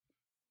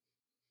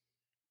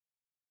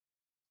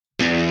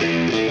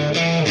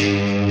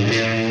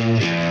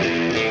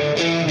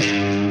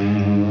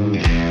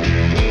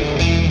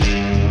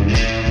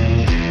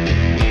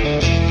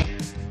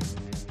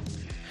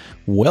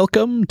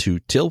Welcome to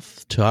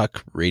Tilth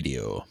Talk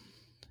Radio.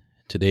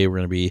 Today we're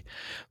going to be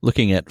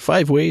looking at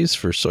 5 ways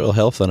for soil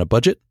health on a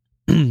budget.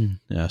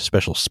 A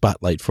special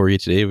spotlight for you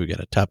today. We've got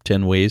a top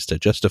 10 ways to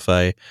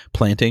justify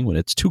planting when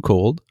it's too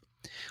cold.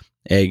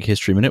 Ag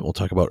History Minute, we'll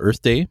talk about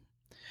Earth Day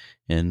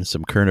and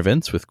some current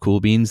events with Cool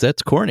Beans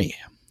That's Corny.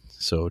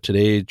 So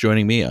today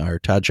joining me are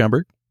Todd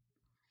Schomburg.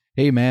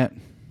 Hey, Matt.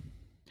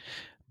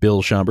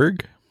 Bill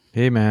Schomburg.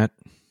 Hey, Matt.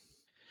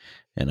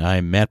 And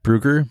I'm Matt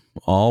Brugger,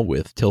 all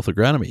with Tilth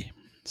Agronomy.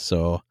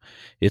 So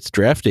it's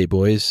draft day,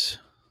 boys.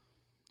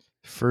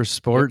 First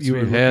sports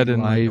we've had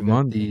in like a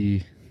month.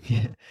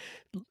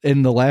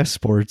 In the last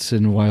sports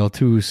in a while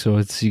too,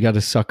 so you got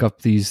to suck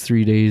up these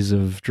 3 days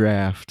of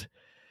draft.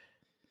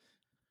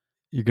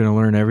 You're going to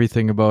learn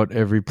everything about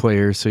every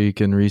player so you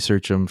can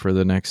research them for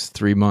the next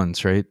 3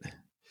 months, right?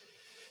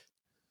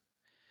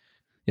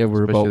 Yeah,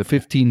 we're about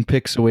 15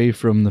 picks away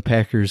from the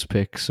Packers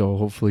pick, so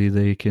hopefully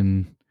they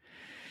can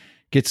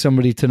get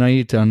somebody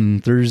tonight on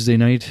Thursday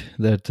night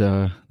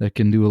that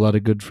can do a lot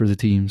of good for the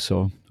team.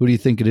 So who do you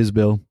think it is,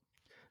 Bill?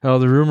 Oh,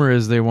 the rumor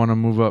is they want to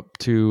move up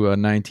to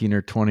 19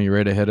 or 20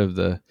 right ahead of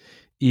the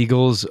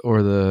Eagles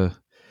or the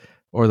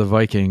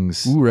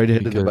Vikings. Ooh, right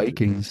ahead of the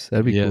Vikings.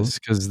 That'd be cool. Yes,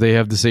 because they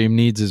have the same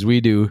needs as we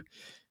do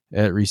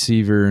at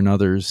receiver and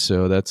others.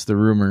 So that's the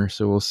rumor.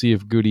 So we'll see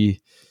if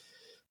Goody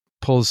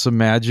pulls some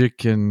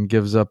magic and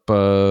gives up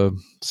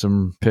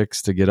some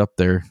picks to get up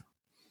there.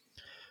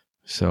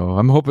 So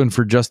I'm hoping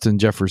for Justin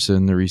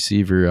Jefferson, the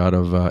receiver out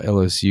of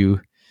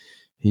LSU.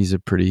 He's a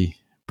pretty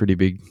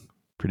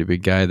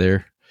big guy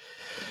there.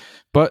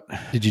 But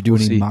did you do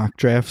any mock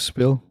drafts,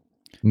 Bill?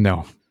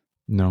 No.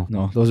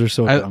 Those are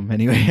so dumb.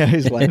 Anyway, I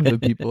always laugh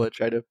at people that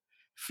try to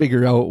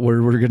figure out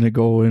where we're gonna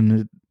go,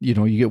 and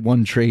you get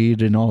one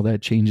trade and all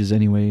that changes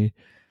anyway.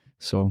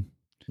 So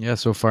yeah,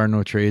 so far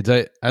no trades.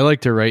 I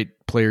like to write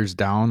players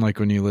down, like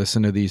when you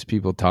listen to these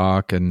people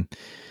talk and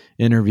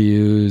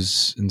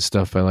interviews and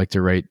stuff. I like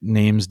to write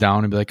names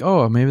down and be like,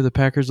 oh, maybe the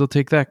Packers will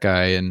take that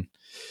guy and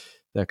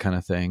that kind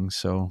of thing.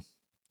 So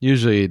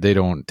usually they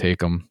don't take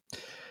them.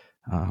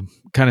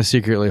 Kind of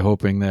secretly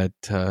hoping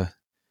that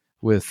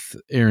with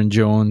Aaron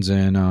Jones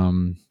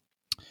and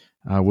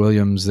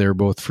Williams, they're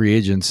both free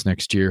agents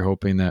next year,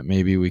 hoping that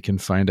maybe we can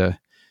find a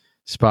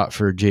spot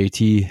for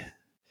JT,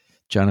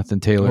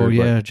 Jonathan Taylor. Oh,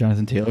 yeah,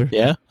 Jonathan Taylor.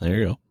 Yeah, there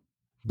you go.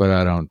 But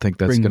I don't think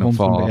that's going to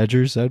fall. From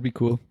Badgers, that'd be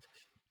cool.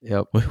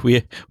 Yep.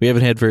 We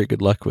haven't had very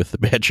good luck with the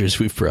Badgers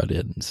we've brought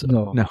in.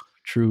 So. No,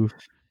 true.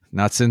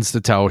 Not since the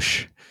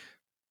Tausch.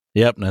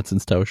 Yep, not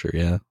since Tauscher,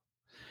 yeah.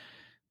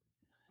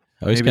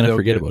 I always kind of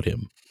forget about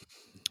him.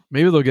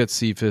 Maybe they'll get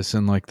Cephas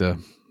in like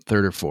the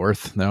 3rd or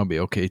 4th. That'll be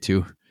okay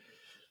too.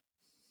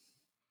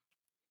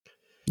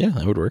 Yeah,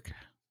 that would work.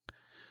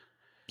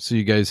 So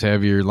you guys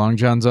have your long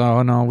johns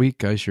on all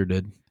week? I sure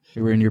did.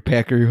 You were in your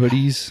Packer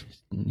hoodies?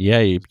 Yeah,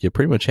 you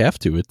pretty much have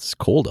to. It's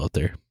cold out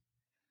there.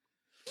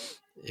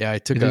 Yeah,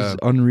 It is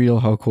unreal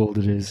how cold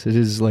it is. It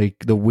is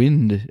like the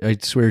wind. I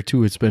swear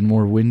too, it's been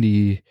more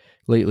windy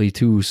lately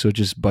too, so it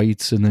just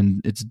bites, and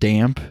then it's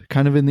damp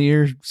kind of in the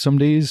air some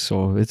days,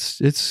 so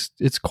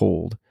it's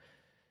cold.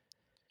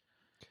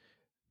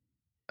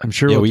 I'm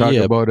sure we'll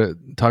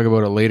talk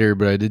about it later,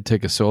 but I did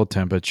take a soil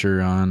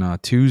temperature on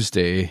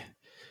Tuesday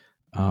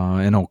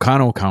in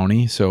Oconto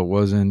County, so it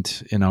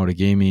wasn't in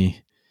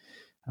Outagamie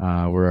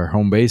where our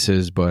home base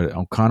is, but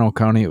Oconto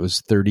County, it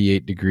was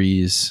 38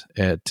 degrees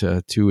at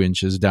 2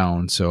 inches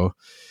down, so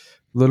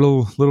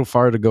little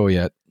far to go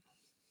yet.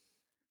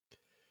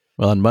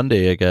 Well, on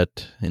Monday, I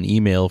got an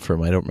email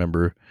from, I don't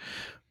remember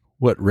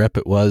what rep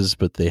it was,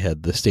 but they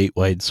had the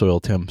statewide soil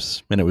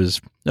temps, and it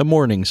was a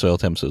morning soil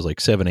temps. So it was like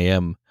 7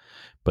 a.m.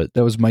 But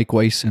that was Mike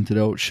Weiss sent it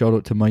out. Shout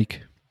out to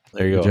Mike.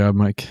 There you go. Good job,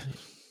 Mike.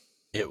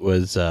 It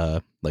was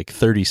like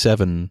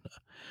 37,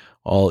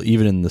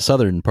 even in the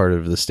southern part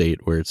of the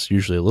state where it's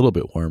usually a little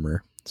bit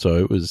warmer. So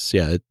it was,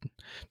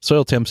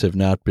 soil temps have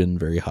not been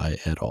very high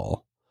at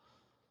all.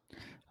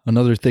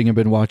 Another thing I've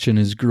been watching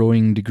is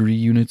growing degree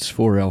units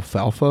for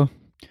alfalfa,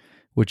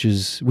 which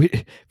is,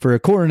 for a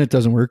corn, it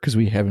doesn't work because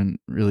we haven't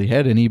really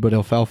had any, but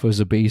alfalfa is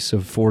a base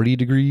of 40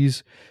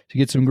 degrees to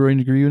get some growing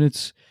degree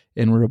units,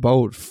 and we're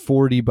about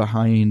 40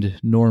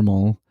 behind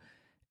normal,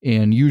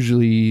 and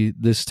usually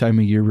this time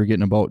of year we're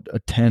getting about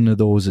 10 of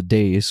those a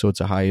day, so it's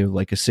a high of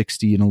like a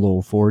 60 and a low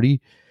of 40.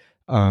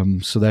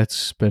 So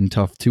that's been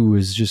tough too,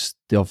 is just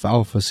the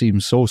alfalfa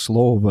seems so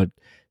slow, but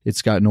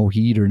it's got no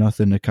heat or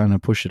nothing to kind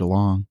of push it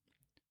along.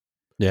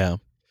 Yeah.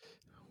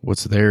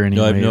 What's there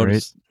anyway,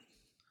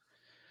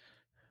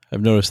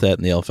 I've noticed that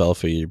in the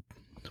alfalfa. You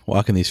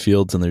walk in these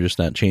fields and they're just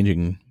not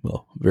changing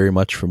very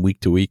much from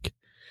week to week.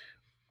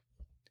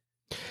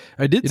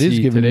 I did it see is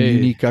giving today a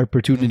unique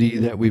opportunity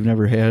that we've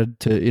never had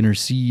to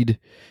interseed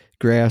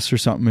grass or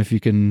something, if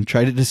you can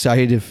try to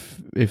decide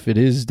if it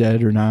is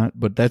dead or not,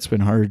 but that's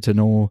been hard to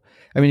know.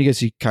 I mean, I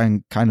guess you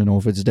kind of know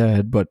if it's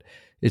dead, but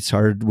it's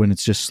hard when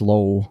it's just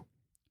slow.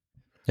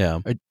 Yeah.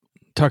 I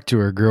talked to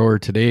our grower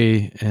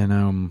today,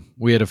 and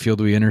we had a field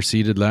we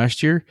interseeded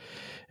last year,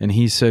 and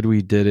he said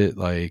we did it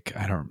like,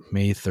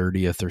 May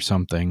 30th or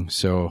something.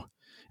 So,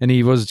 And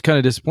he was kind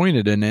of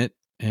disappointed in it.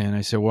 And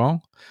I said,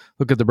 well,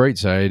 look at the bright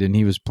side. And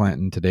he was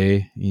planting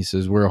today. He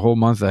says, we're a whole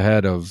month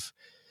ahead of,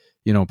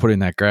 putting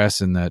that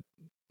grass in that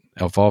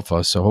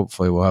alfalfa. So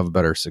hopefully we'll have a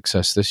better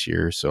success this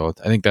year. So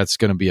I think that's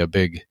going to be a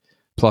big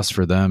plus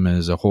for them,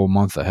 is a whole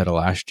month ahead of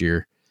last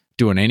year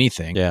doing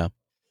anything. Yeah.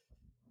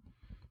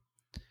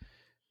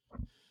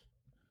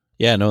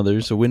 Yeah, no,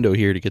 there's a window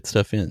here to get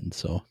stuff in.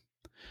 So,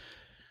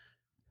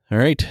 all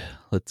right,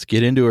 let's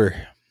get into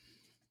her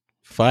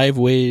 5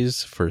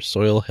 ways for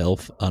soil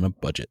health on a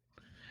budget.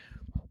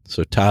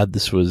 So, Todd,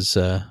 this was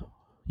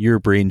your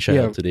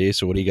brainchild today.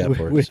 So, what do you got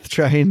for us? With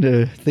trying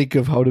to think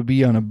of how to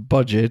be on a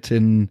budget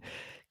and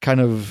kind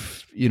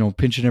of,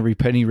 pinching every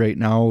penny right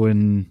now.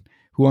 And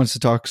who wants to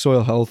talk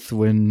soil health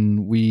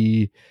when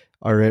we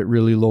are at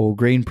really low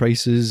grain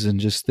prices and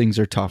just things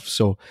are tough?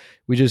 So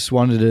we just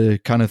wanted to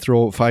kind of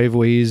throw out 5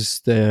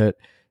 ways that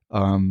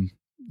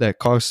that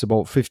costs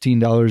about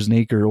 $15 an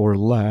acre or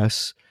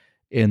less.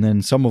 And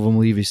then some of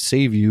them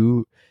save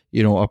you,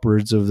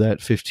 upwards of that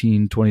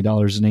 $15,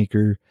 $20 an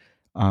acre,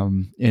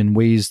 and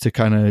ways to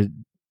kind of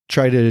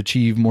try to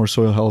achieve more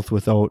soil health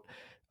without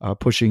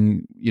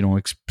pushing,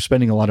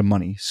 spending a lot of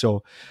money.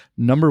 So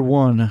number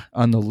 1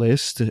 on the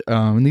list,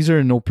 and these are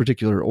in no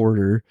particular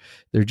order,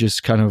 they're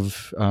just kind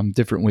of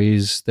different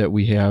ways that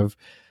we have.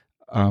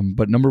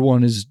 But number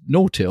 1 is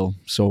no-till.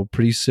 So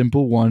pretty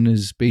simple. One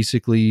is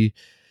basically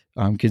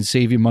can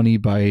save you money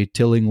by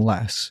tilling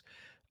less.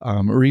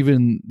 Or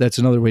even that's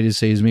another way to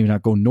say is maybe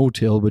not go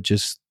no-till, but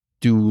just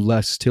do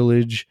less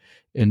tillage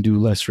and do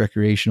less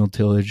recreational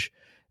tillage.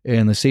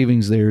 And the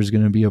savings there is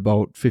going to be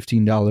about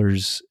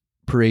 $15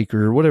 per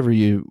acre, or whatever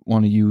you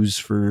want to use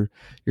for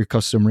your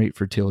custom rate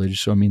for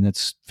tillage. So, I mean,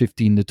 that's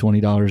 $15 to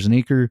 $20 an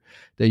acre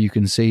that you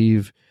can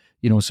save,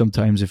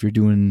 sometimes if you're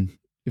doing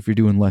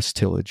less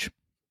tillage.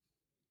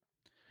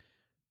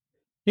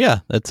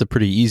 Yeah, that's a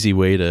pretty easy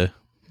way to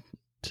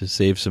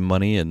save some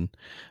money. And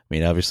I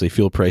mean, obviously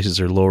fuel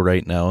prices are low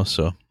right now.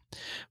 So,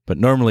 but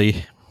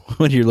normally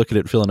when you're looking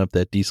at filling up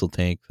that diesel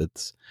tank,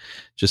 that's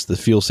just the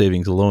fuel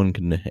savings alone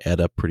can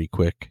add up pretty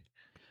quick.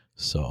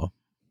 So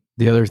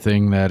the other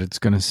thing that it's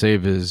going to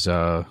save is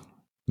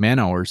man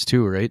hours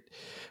too, right?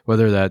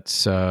 Whether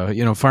that's,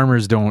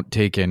 farmers don't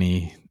take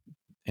any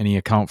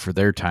account for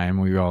their time.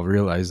 We all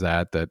realize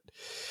that, but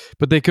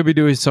they could be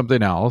doing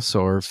something else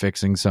or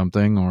fixing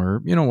something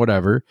or,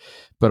 whatever.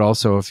 But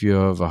also if you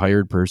have a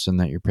hired person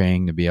that you're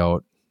paying to be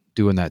out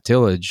doing that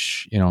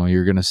tillage,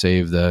 you're going to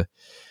save the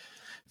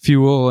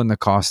fuel and the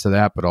cost of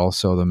that, but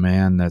also the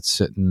man that's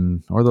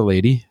sitting, or the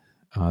lady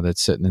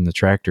that's sitting in the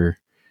tractor.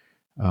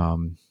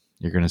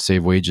 You're going to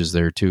save wages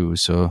there too.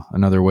 So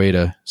another way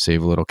to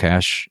save a little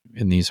cash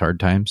in these hard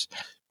times.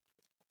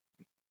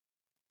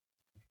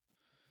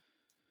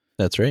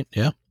 That's right.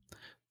 Yeah.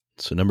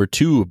 So number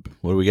 2,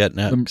 what do we got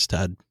next,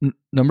 Todd?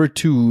 Number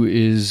 2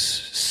 is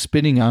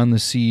spinning on the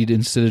seed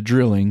instead of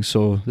drilling.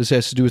 So this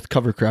has to do with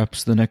cover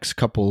crops. The next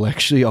couple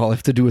actually all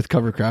have to do with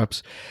cover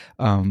crops.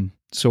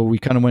 So we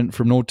kind of went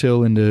from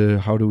no-till into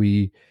how do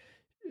we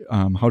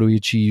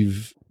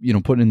achieve,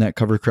 putting in that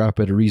cover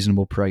crop at a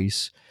reasonable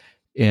price.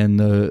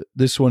 And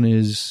this one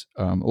is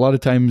a lot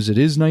of times it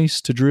is nice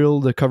to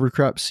drill the cover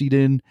crop seed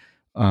in,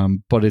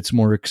 but it's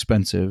more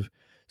expensive.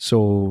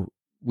 So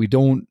we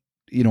don't,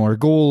 our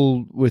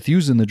goal with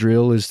using the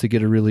drill is to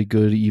get a really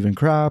good even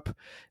crop.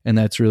 And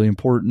that's really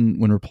important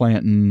when we're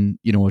planting,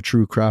 a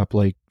true crop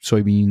like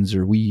soybeans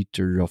or wheat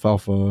or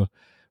alfalfa or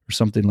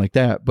something like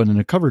that. But in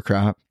a cover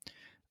crop,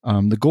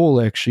 the goal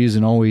actually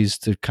isn't always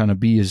to kind of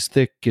be as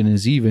thick and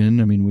as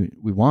even. I mean,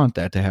 we want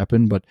that to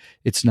happen, but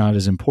it's not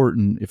as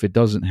important if it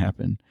doesn't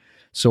happen.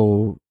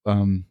 So,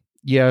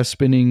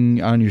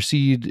 spinning on your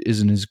seed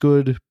isn't as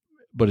good,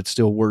 but it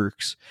still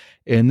works.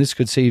 And this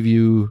could save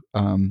you,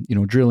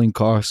 drilling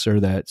costs are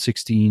that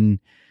 $16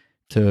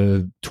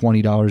 to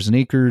 $20 an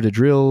acre to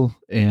drill.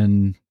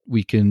 And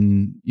we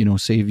can,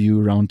 save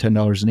you around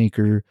 $10 an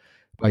acre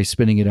by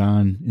spinning it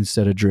on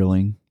instead of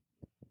drilling.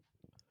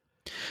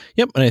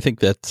 Yep. And I think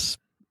that's,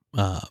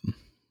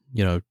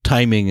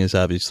 timing is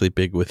obviously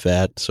big with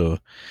that. So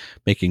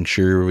making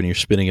sure when you're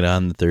spinning it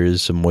on that there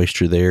is some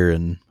moisture there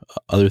and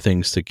other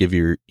things to give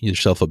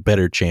yourself a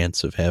better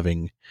chance of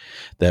having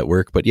that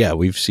work. But yeah,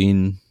 we've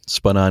seen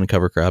spun on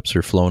cover crops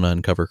or flown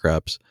on cover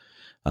crops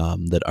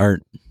that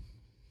aren't,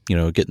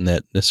 getting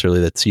that necessarily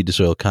that seed to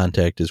soil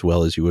contact as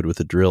well as you would with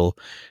a drill,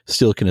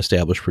 still can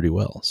establish pretty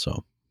well.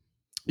 So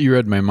you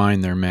read my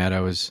mind there, Matt. I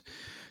was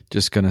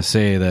just going to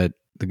say that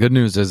the good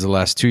news is the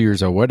last 2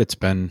 years of what it's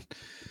been,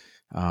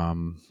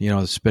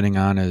 the spinning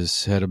on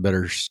has had a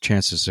better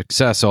chance of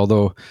success.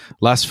 Although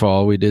last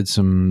fall we did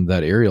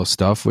that aerial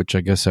stuff, which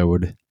I guess I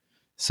would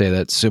say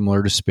that's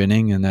similar to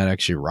spinning, and that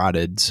actually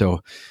rotted.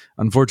 So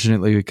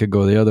unfortunately we could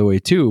go the other way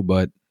too,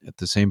 but at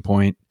the same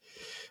point,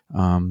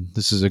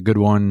 this is a good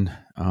one.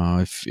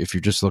 If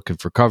you're just looking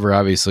for cover,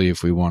 obviously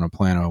if we want to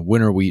plant a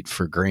winter wheat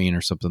for grain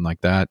or something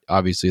like that,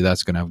 obviously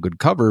that's going to have good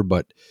cover,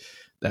 but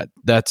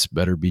that's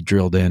better be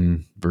drilled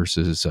in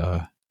versus,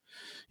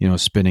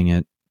 spinning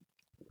it.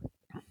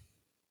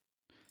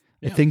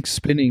 I think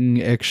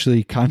spinning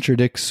actually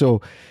contradicts.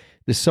 So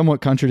this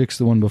somewhat contradicts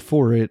the one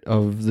before it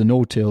of the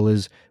no-till.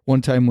 Is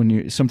one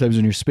time sometimes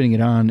when you're spinning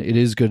it on, it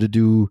is good to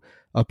do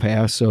a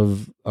pass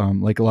of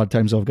like a lot of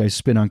times I'll have guys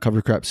spin on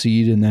cover crop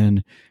seed and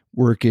then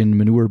work in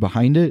manure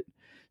behind it.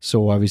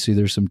 So obviously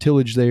there's some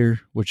tillage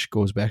there, which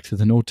goes back to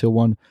the no-till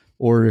one.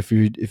 Or if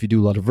you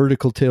do a lot of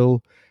vertical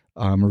till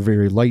or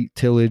very light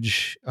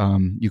tillage,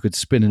 you could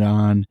spin it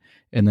on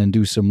and then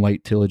do some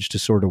light tillage to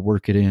sort of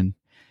work it in.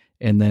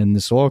 And then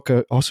this will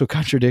also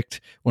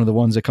contradict one of the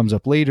ones that comes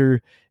up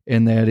later,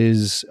 and that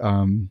is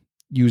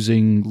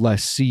using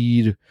less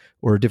seed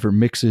or different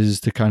mixes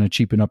to kind of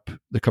cheapen up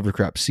the cover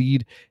crop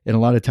seed. And a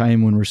lot of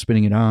time when we're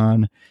spinning it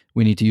on,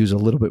 we need to use a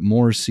little bit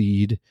more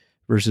seed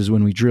versus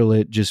when we drill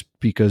it, just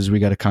because we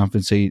got to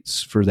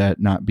compensate for that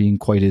not being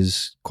quite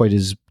as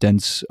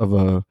dense of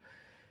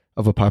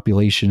a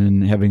population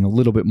and having a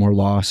little bit more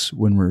loss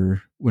when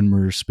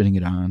we're spinning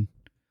it on.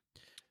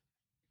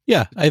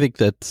 Yeah, I think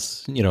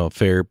that's,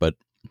 fair, but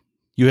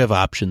you have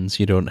options.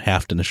 You don't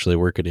have to initially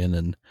work it in.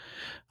 And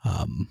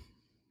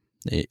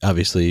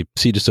obviously,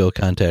 seed to soil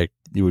contact,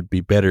 it would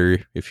be better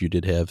if you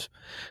did have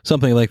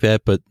something like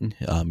that, but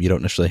you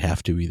don't necessarily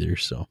have to either.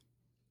 So,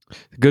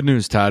 the good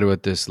news, Todd,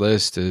 with this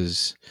list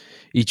is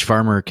each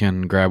farmer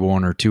can grab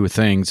one or two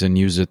things and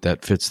use it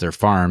that fits their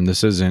farm.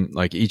 This isn't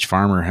like each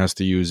farmer has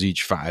to use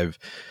each 5,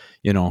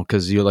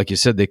 because like you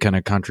said, they kind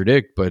of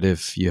contradict. But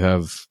if you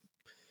have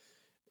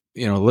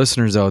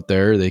listeners out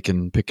there, they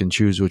can pick and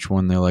choose which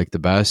one they like the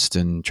best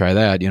and try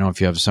that. If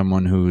you have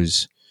someone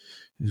who's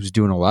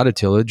doing a lot of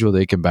tillage, well,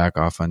 they can back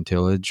off on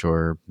tillage,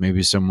 or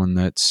maybe someone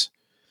that's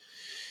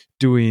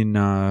doing,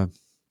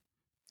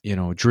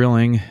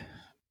 drilling,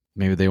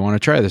 maybe they want to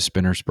try the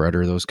spinner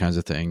spreader, those kinds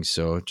of things.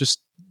 So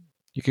just,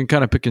 you can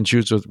kind of pick and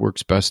choose what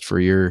works best for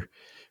your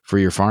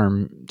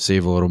farm,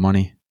 save a little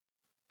money.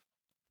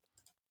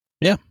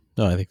 Yeah,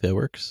 no, I think that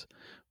works.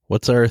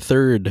 What's our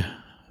third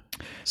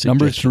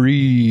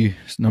suggestion?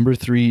 Number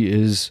three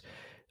is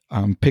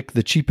pick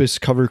the cheapest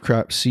cover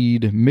crop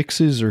seed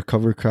mixes or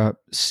cover crop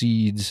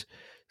seeds.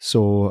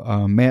 So,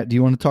 Matt, do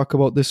you want to talk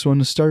about this one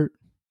to start?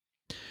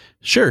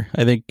 Sure.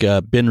 I think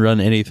bin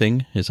run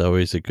anything is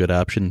always a good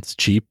option. It's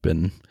cheap,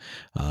 and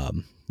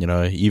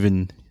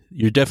even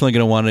you're definitely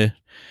going to want to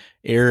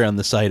err on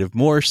the side of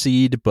more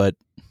seed, but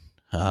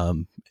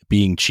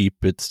being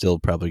cheap, it's still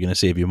probably going to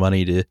save you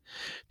money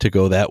to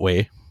go that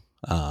way.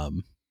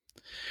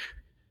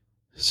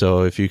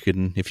 So if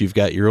you've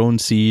got your own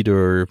seed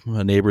or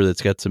a neighbor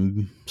that's got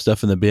some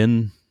stuff in the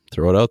bin,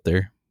 throw it out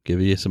there.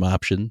 Give you some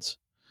options.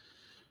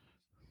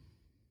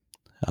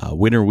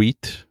 Winter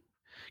wheat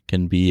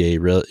can be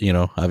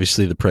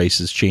obviously the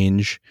prices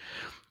change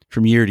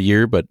from year to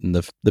year, but in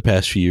the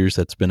past few years,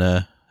 that's been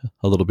a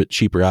little bit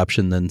cheaper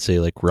option than, say,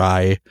 like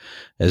rye.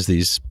 As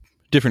these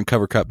different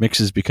cover crop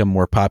mixes become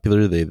more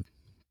popular, they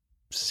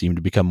seem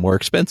to become more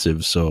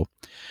expensive. So,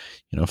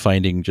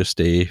 finding just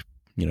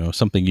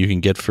something you can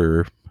get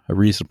for a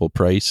reasonable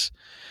price.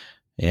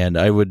 And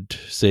I would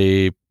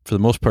say, for the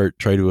most part,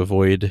 try to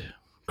avoid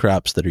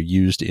crops that are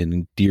used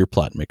in deer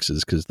plot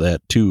mixes, because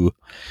that too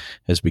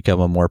has become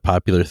a more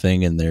popular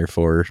thing, and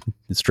therefore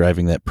it's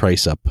driving that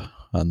price up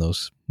on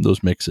those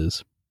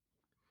mixes.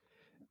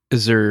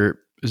 Is there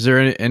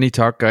any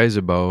talk, guys,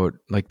 about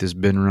like this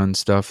bin run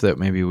stuff that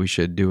maybe we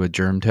should do a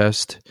germ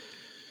test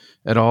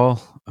at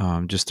all,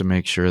 just to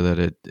make sure that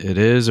it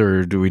is,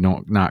 or do we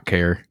not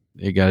care?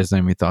 You guys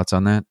have any thoughts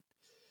on that?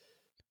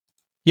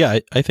 Yeah,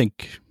 I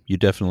think you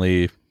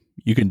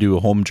can do a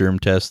home germ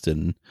test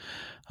and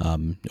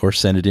or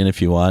send it in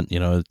if you want.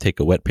 Take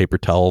a wet paper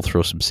towel,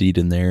 throw some seed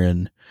in there,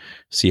 and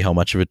see how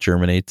much of it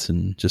germinates,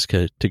 and just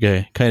kind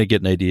of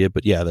get an idea.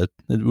 But yeah,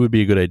 it would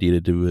be a good idea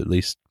to do at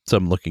least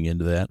some looking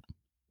into that.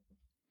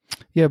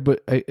 Yeah,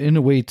 but in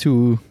a way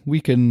too,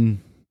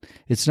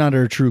 it's not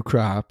our true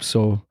crop.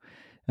 So,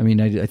 I mean,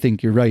 I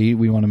think you're right.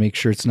 We want to make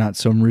sure it's not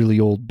some really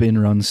old bin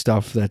run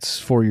stuff that's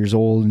 4 years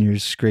old and you're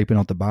scraping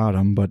out the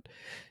bottom. But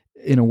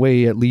in a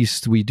way, at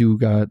least we do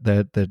got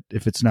that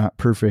if it's not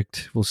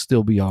perfect, we'll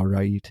still be all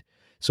right.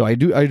 So I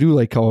do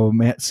like how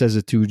Matt says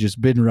it too.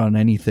 Just bin run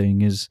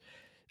anything is,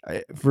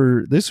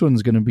 for this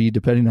one's going to be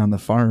depending on the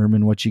farm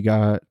and what you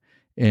got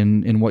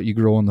and what you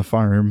grow on the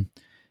farm.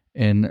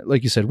 And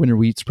like you said, winter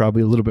wheat's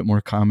probably a little bit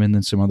more common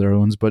than some other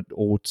ones, but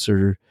oats,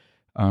 or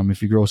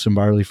if you grow some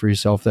barley for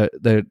yourself,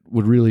 that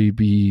would really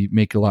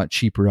make it a lot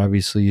cheaper,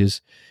 obviously,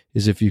 is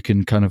if you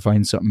can kind of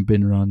find something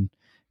bin run.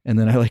 And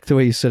then I like the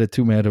way you said it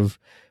too, Matt, of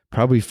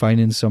probably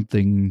finding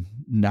something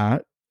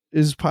not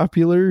as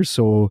popular.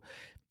 So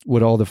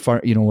with all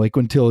the like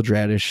when tillage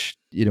radish,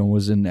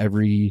 was in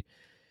every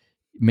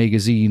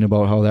magazine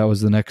about how that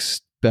was the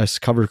next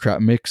best cover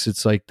crop mix,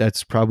 it's like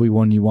that's probably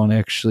one you want to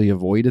actually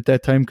avoid at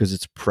that time, because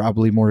it's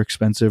probably more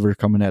expensive or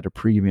coming at a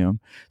premium.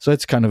 So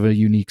that's kind of a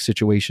unique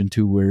situation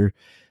too, where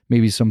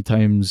maybe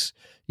sometimes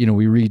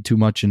we read too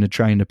much into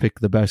trying to pick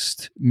the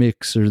best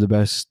mix or the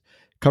best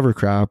cover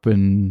crop,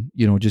 and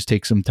just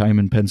take some time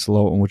and pencil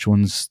out on which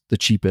one's the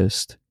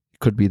cheapest. It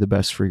could be the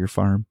best for your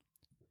farm.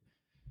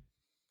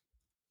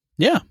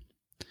 Yeah,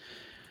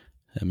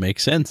 That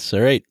makes sense.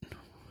 All right.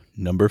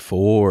 Number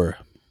 4.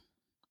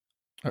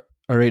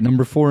 All right,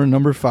 number 4 and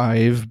number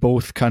 5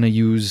 both kind of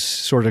use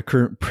sort of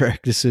current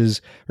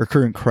practices or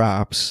current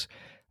crops.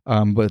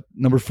 But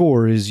number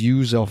 4 is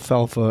use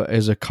alfalfa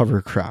as a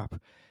cover crop.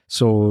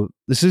 So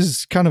this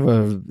is kind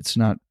of it's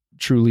not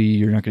truly,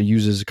 you're not going to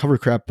use it as a cover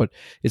crop, but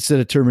instead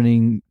of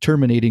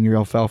terminating your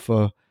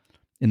alfalfa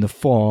in the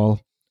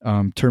fall,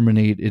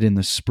 terminate it in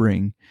the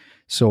spring.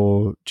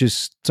 So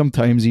just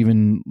sometimes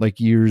even like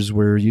years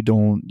where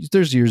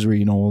there's years where,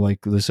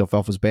 like this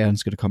alfalfa is bad and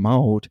it's going to come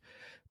out,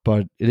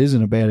 but it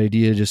isn't a bad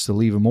idea just to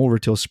leave them over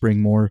till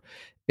spring more.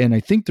 And I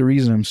think the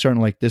reason I'm starting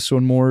to like this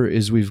one more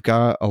is we've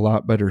got a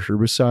lot better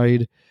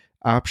herbicide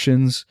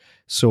options.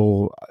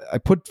 So I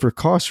put for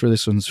cost for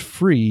this one's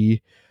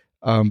free,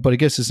 but I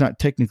guess it's not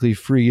technically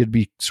free. It'd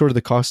be sort of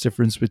the cost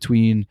difference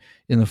between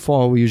in the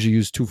fall, we usually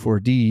use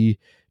 2,4-D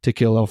to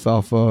kill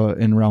alfalfa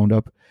and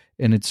Roundup,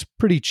 and it's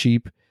pretty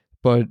cheap.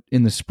 But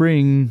in the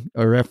spring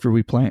or after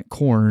we plant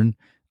corn,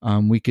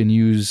 we can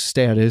use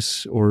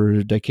Status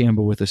or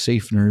dicamba with a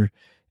safener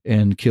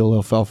and kill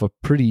alfalfa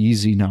pretty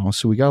easy now.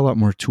 So we got a lot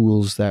more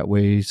tools that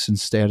way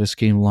since Status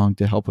came along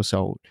to help us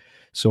out.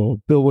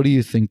 So Bill, what do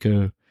you think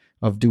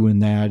of doing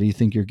that? Do you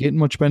think you're getting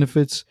much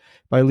benefits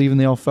by leaving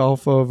the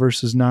alfalfa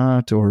versus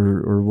not,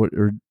 or what,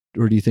 or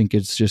do you think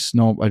it's just,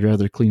 no, I'd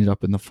rather clean it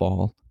up in the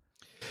fall?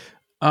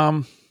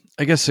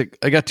 I guess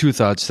I got 2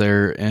 thoughts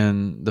there.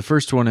 And the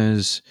first one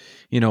is,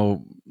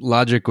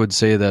 logic would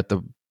say that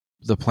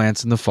the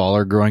plants in the fall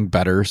are growing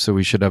better, so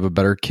we should have a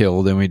better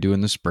kill than we do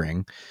in the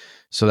spring.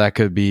 So that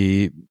could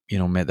be,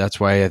 that's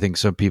why I think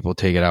some people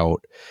take it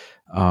out.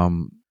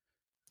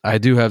 I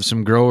do have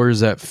some growers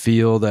that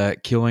feel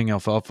that killing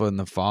alfalfa in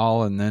the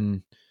fall and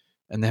then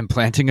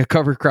planting a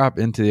cover crop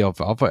into the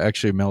alfalfa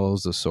actually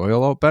mellows the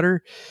soil out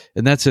better.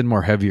 And that's in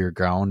more heavier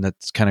ground.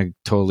 That's kind of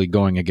totally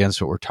going against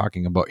what we're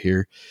talking about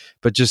here,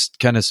 but just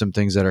kind of some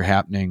things that are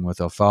happening with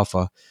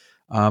alfalfa.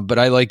 But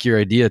I like your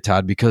idea,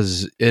 Todd,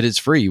 because it is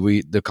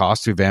free. The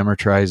cost we've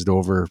amortized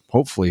over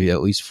hopefully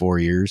at least 4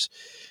 years.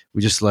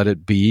 We just let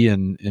it be.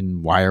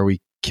 And why are we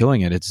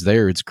killing it? It's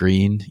there. It's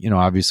green.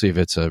 Obviously if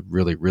it's a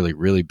really, really,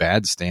 really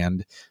bad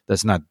stand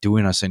that's not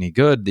doing us any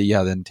good,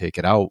 then take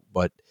it out.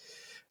 But,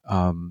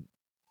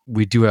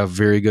 we do have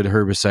very good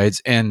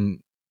herbicides, and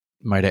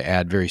might I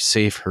add very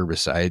safe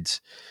herbicides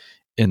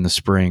in the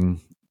spring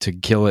to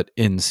kill it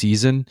in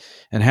season.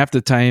 And half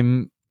the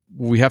time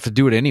we have to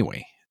do it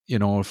anyway.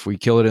 If we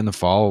kill it in the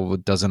fall,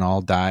 it doesn't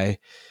all die.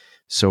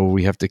 So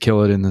we have to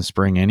kill it in the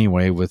spring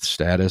anyway with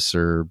Status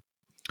or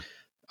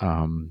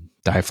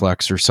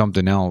Diflex or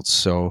something else.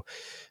 So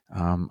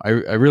I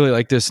really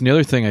like this. And the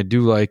other thing I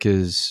do like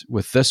is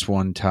with this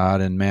one,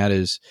 Todd and Matt,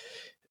 is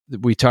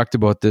we talked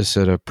about this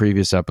at a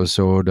previous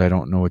episode. I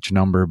don't know which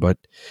number, but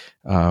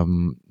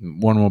one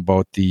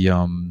about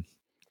the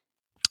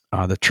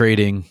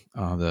trading,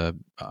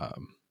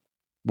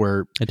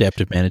 where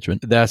adaptive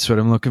management. That's what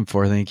I'm looking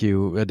for. Thank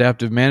you.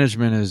 Adaptive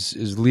management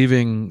is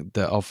leaving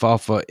the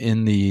alfalfa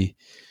in the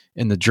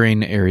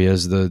drain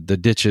areas, the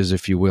ditches,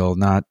 if you will,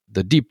 not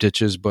the deep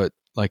ditches, but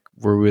like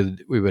where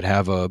we would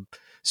have a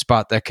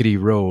spot that could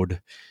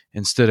erode.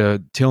 Instead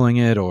of tilling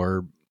it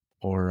or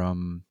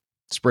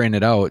spraying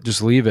it out,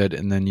 just leave it,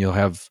 and then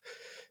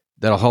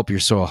that'll help your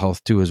soil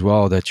health too as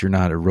well, that you're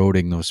not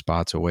eroding those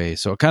spots away.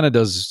 So it kind of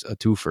does a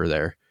twofer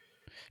there.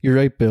 You're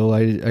right, Bill.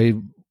 I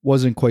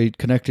wasn't quite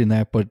connecting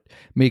that, but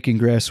making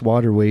grass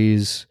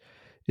waterways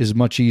is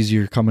much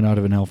easier coming out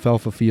of an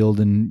alfalfa field.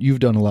 And you've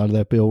done a lot of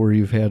that, Bill, where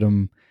you've had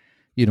them,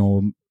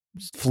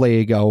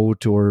 flag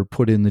out or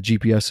put in the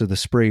GPS of the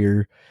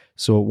sprayer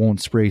so it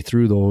won't spray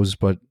through those.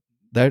 But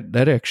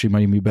that actually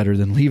might be better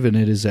than leaving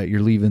it, is that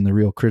you're leaving the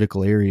real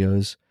critical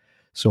areas.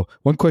 So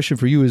one question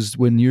for you is,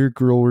 when your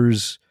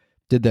growers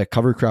did that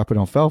cover crop in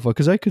alfalfa,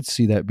 because I could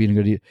see that being a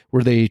good idea,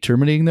 were they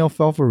terminating the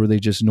alfalfa, or were they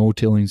just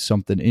no-tilling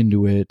something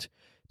into it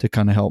to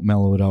kind of help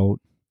mellow it out?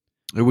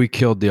 We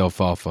killed the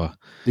alfalfa.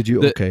 Did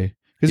you? Okay.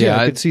 Because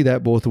I could see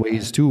that both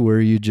ways too,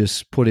 where you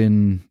just put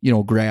in,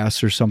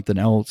 grass or something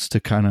else to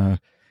kind of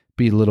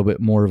be a little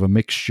bit more of a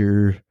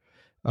mixture,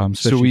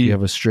 especially if you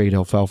have a straight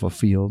alfalfa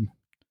field.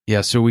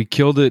 Yeah, so we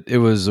killed it. It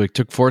was like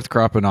took 4th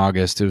crop in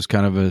August. It was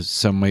kind of a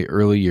semi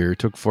early year.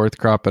 Took 4th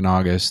crop in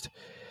August,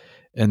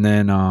 and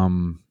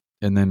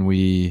then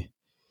we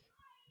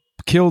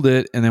killed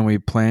it, and then we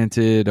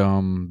planted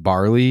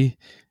barley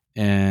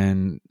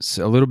and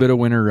a little bit of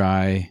winter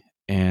rye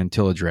and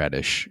tillage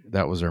radish.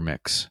 That was our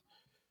mix.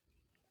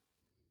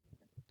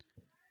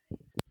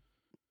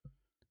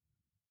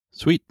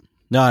 Sweet.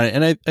 No,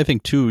 and I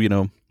think too,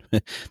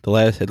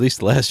 at least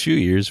the last few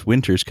years,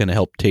 winters kind of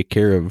help take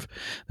care of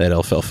that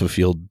alfalfa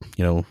field.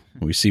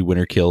 We see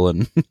winter kill,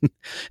 and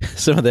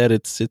some of that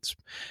it's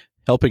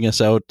helping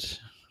us out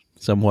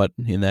somewhat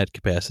in that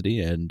capacity.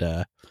 And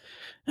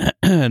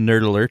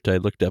nerd alert, I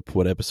looked up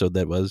what episode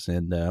that was,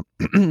 and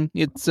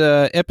it's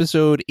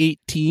episode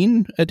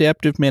 18,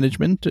 adaptive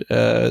management.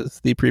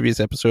 The previous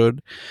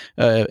episode,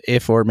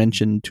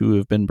 aforementioned, to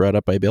have been brought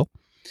up by Bill.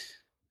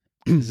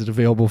 Is it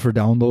available for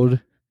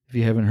download if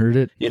you haven't heard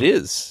it? It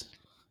is.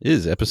 It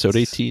is episode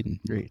 18.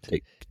 Great.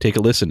 Take a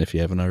listen if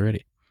you haven't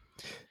already.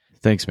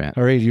 Thanks, Matt.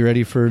 All right, you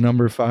ready for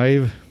number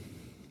 5?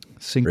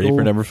 Cinco. Ready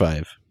for number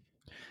 5.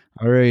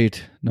 All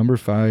right, number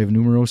 5,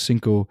 numero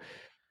cinco.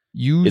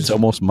 It's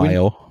almost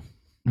Mayo.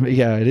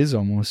 Yeah, it is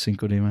almost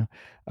Cinco de Mayo.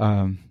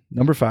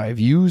 Number 5,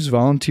 use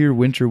volunteer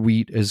winter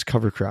wheat as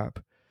cover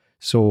crop.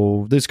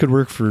 So this could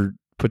work for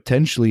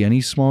potentially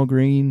any small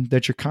grain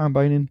that you're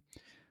combining,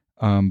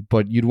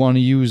 but you'd want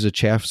to use a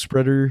chaff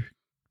spreader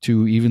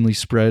to evenly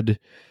spread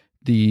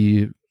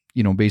the,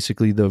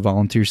 basically the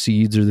volunteer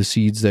seeds or the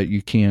seeds that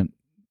you can't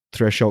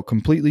thresh out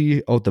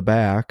completely out the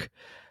back.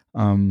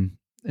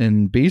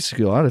 And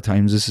basically a lot of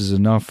times this is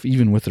enough,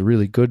 even with a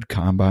really good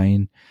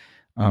combine.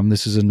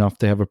 This is enough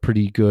to have a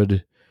pretty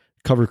good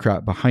cover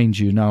crop behind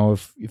you. Now,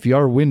 if you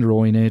are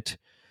windrowing it,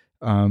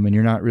 and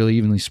you're not really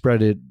evenly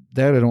spread it,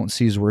 that I don't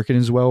see is working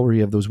as well, where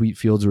you have those wheat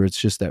fields where it's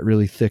just that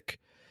really thick,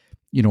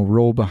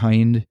 row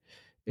behind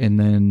and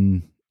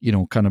then,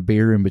 kind of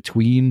bare in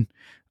between.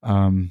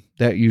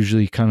 That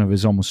usually kind of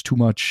is almost too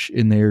much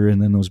in there.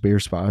 And then those bare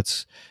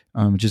spots,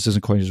 it just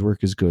doesn't quite as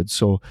work as good.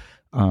 So,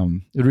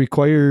 it would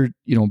require,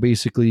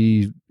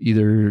 basically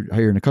either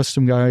hiring a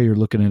custom guy or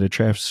looking at a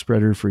chaff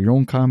spreader for your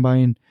own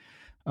combine,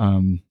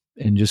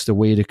 and just a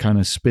way to kind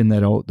of spin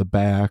that out the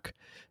back.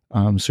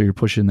 So you're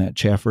pushing that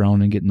chaff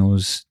around and getting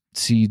those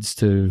seeds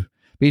to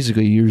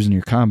basically using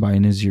your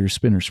combine as your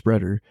spinner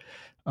spreader.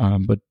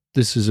 But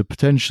this is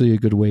potentially a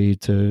good way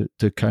to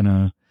kind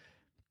of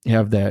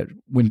have that.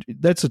 When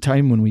that's a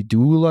time when we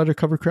do a lot of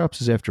cover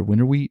crops is after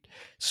winter wheat.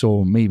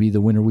 So maybe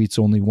the winter wheat's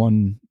only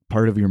one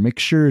part of your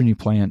mixture and you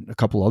plant a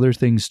couple other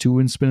things too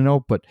and spin it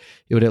out, but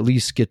it would at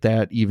least get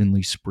that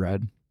evenly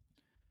spread.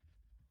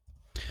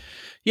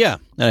 Yeah.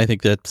 And I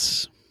think it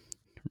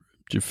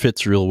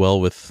fits real well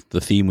with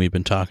the theme we've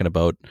been talking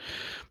about.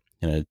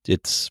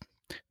 It's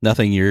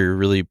nothing you're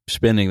really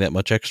spending that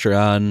much extra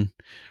on.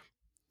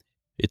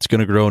 It's going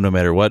to grow no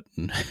matter what.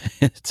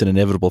 It's an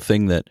inevitable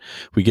thing that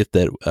we get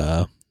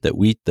that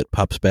wheat that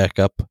pops back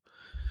up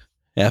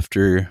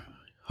after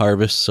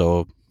harvest.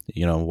 So,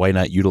 why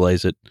not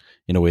utilize it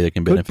in a way that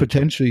can benefit? Could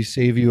potentially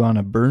save you on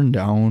a burn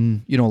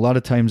down. A lot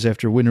of times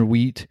after winter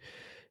wheat,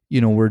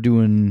 we're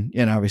doing,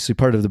 and obviously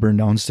part of the burn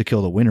down is to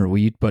kill the winter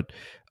wheat, but,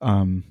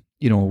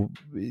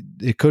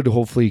 it could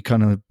hopefully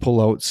kind of pull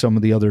out some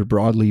of the other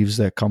broadleaves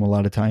that come a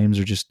lot of times,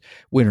 or just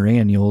winter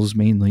annuals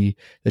mainly,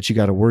 that you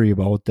got to worry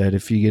about. That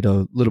if you get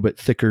a little bit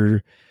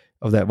thicker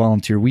of that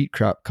volunteer wheat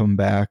crop come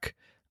back,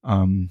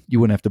 you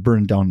wouldn't have to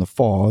burn it down in the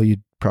fall.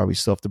 You'd probably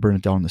still have to burn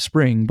it down in the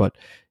spring, but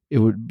it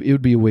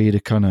would be a way to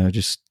kind of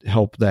just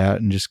help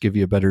that and just give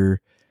you a better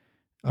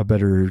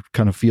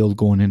kind of field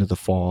going into the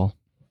fall.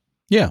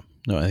 Yeah,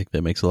 no, I think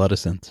that makes a lot of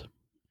sense.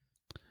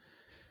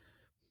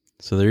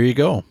 So there you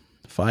go.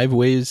 5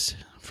 ways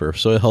for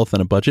soil health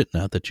on a budget.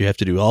 Not that you have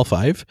to do all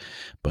 5,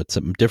 but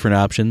some different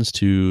options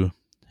to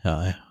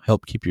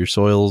help keep your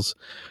soils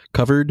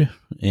covered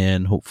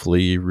and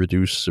hopefully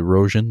reduce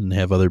erosion and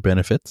have other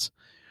benefits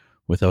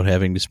without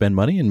having to spend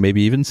money and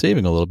maybe even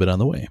saving a little bit on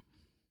the way.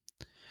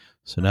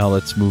 So now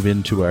let's move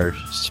into our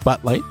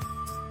spotlight.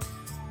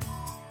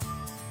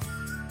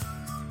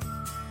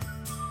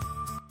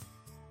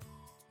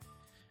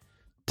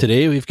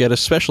 Today we've got a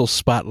special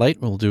spotlight.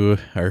 We'll do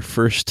our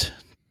first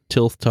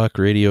Tilth Talk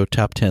Radio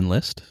Top 10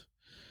 list.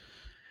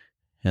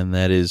 And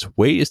that is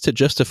ways to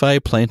justify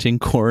planting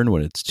corn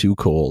when it's too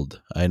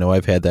cold. I know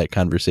I've had that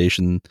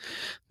conversation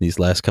these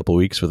last couple of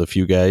weeks with a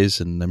few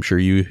guys, and I'm sure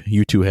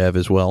you two have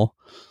as well.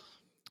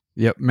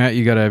 Yep, Matt,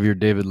 you got to have your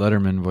David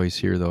Letterman voice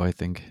here, though, I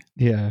think.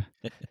 Yeah.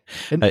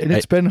 And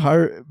it's been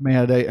hard,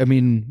 Matt. I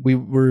mean,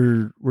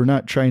 we're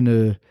not trying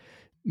to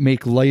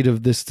make light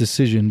of this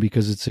decision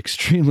because it's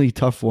extremely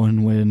tough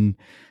one when,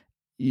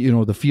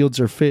 the fields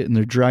are fit and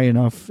they're dry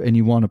enough and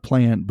you want to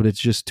plant, but it's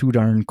just too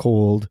darn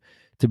cold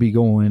to be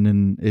going.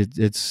 And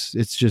it's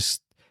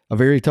just a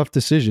very tough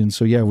decision.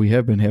 So yeah, we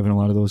have been having a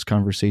lot of those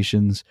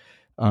conversations.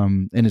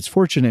 And it's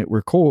fortunate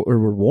we're cold or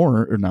we're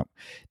warm or not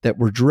that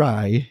we're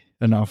dry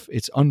enough.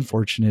 It's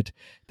unfortunate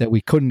that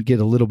we couldn't get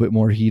a little bit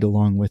more heat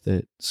along with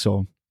it.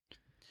 So.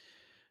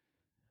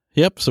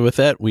 Yep. So with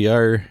that, we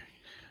are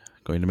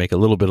going to make a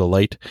little bit of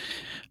light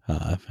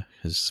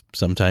because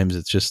sometimes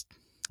it's just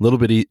a little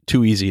bit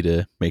too easy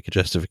to make a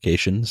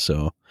justification.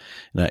 So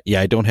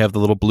I don't have the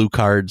little blue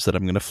cards that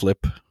I'm going to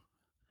flip,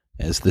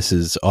 as this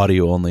is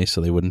audio only, so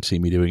they wouldn't see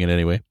me doing it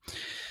anyway.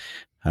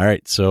 All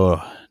right.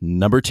 So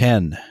number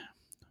 10,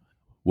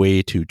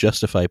 way to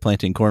justify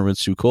planting corn when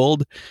it's too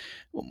cold.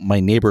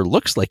 My neighbor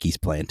looks like he's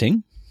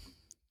planting.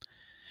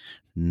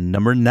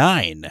 Number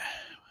 9,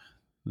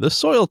 the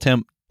soil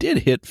temp did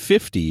hit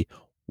 50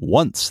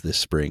 once this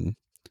spring,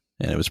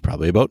 and it was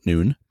probably about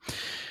noon.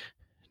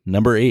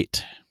 Number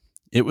 8,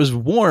 it was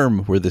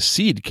warm where the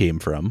seed came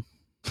from.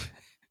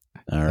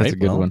 All right. That's a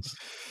good one.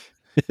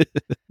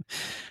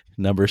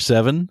 Number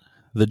 7,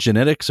 the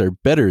genetics are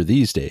better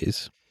these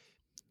days.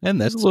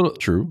 And that's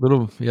true.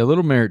 A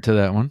little merit to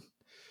that one.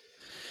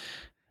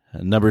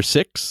 Number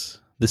 6,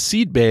 the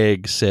seed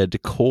bag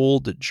said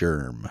cold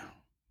germ.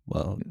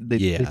 Well,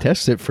 they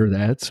test it for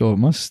that, so it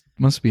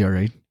must be all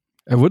right.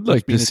 I would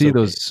like to mean it's see okay.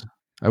 those.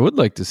 I would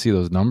like to see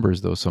those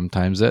numbers though.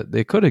 Sometimes that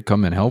they could have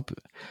come in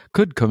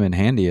could come in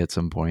handy at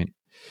some point.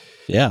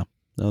 Yeah,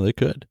 no, they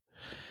could.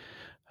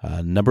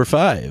 Number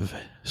 5,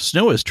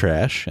 snow is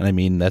trash, and I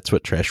mean that's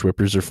what trash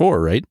whippers are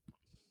for, right?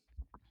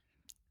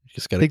 You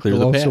just got I to think clear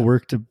they'll the also path.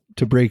 work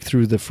to break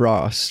through the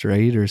frost,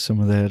 right? Or some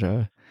of that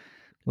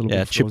little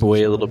Yeah, bit chip frozen away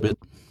a snow. little bit.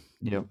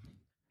 Yep.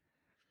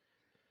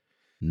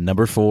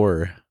 Number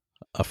 4,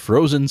 a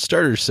frozen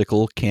starter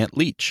sickle can't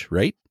leach,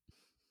 right?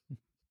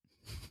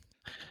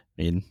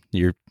 I mean,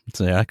 you're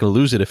not going to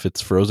lose it if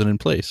it's frozen in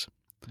place.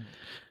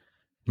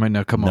 Might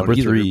not come Number out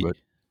either, 3. but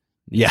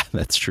Yeah,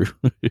 that's true.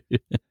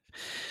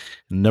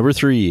 Number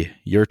 3,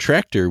 your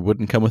tractor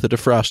wouldn't come with a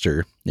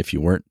defroster if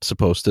you weren't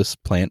supposed to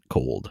plant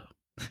cold.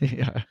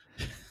 Yeah.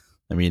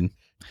 I mean,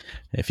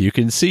 if you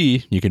can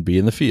see, you can be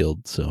in the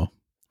field. So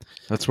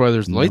that's why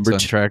there's lights Number on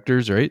 2.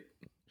 tractors, right?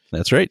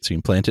 That's right. So you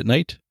can plant at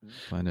night.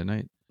 Find at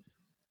night.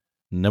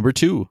 Number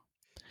 2,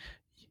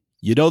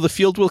 you know the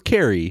field will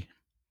carry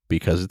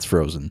because it's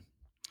frozen.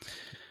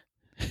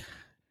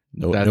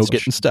 No That's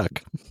getting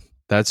stuck.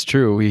 That's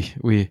true.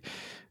 We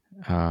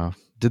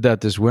did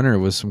that this winter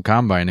with some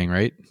combining,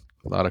 right?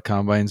 A lot of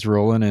combines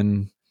rolling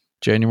in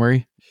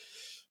January.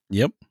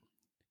 Yep.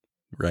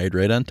 Right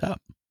on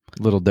top.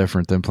 A little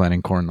different than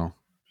planting corn, though.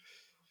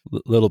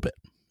 Little bit.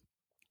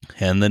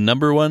 And the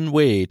number 1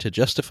 way to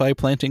justify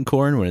planting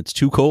corn when it's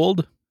too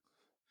cold?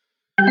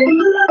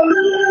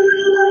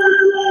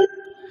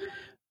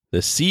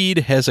 The seed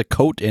has a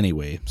coat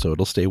anyway, so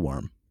it'll stay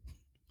warm.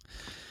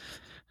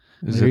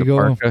 Is There it you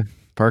a go.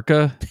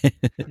 Parka?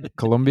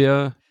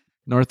 Columbia?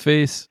 North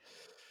Face?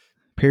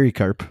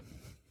 Pericarp.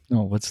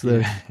 No, what's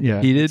the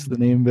Heated? what's the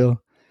name,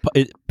 Bill?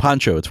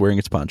 Poncho. It's wearing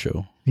its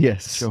poncho.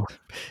 Yes. Sure.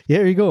 Yeah,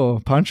 there you go.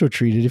 Poncho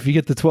treated. If you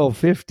get the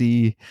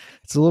 1250,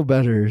 it's a little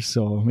better.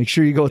 So make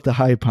sure you go with the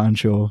high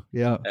poncho.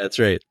 Yeah. That's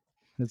right.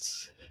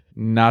 It's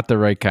Not the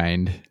right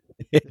kind.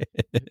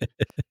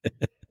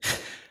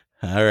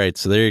 All right,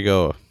 so there you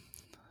go.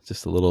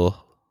 Just a little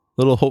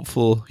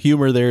hopeful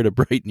humor there to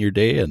brighten your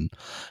day. And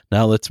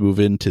now let's move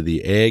into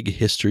the Ag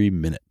History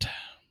Minute.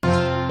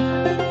 I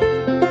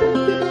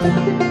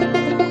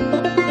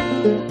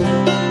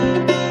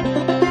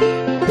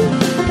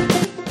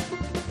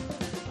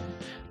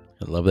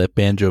love that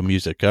banjo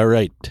music. All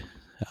right.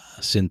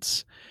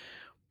 Since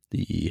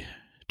the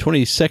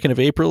 22nd of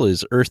April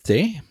is Earth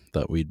Day,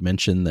 thought we'd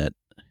mention that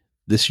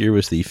this year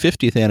was the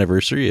 50th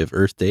anniversary of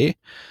Earth Day,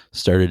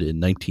 started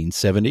in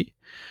 1970.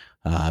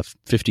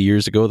 50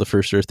 years ago, the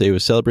first Earth Day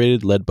was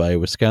celebrated, led by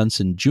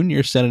Wisconsin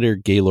Junior Senator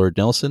Gaylord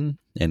Nelson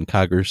and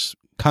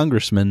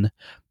Congressman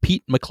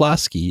Pete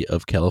McCloskey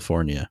of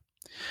California.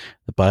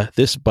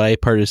 This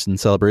bipartisan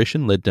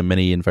celebration led to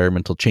many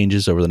environmental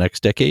changes over the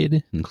next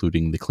decade,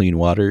 including the Clean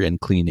Water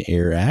and Clean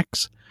Air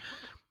Acts.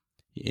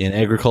 In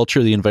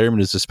agriculture, the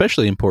environment is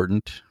especially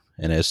important,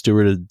 and as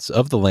stewards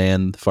of the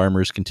land,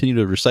 farmers continue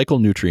to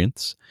recycle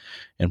nutrients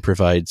and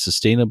provide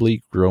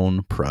sustainably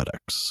grown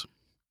products.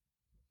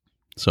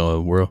 So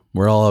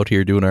we're all out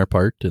here doing our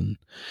part, and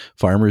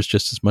farmers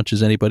just as much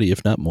as anybody,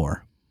 if not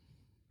more.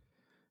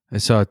 I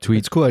saw a tweet.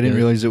 It's cool. I didn't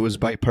realize it was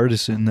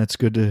bipartisan. That's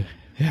good to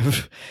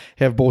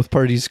have both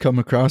parties come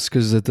across,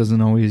 because that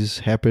doesn't always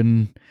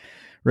happen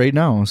right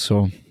now.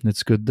 So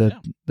it's good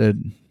that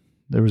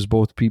there was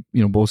both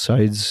both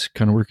sides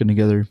kind of working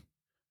together.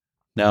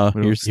 Now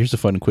here's a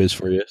fun quiz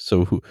for you.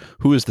 So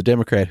who is the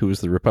Democrat? Who is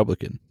the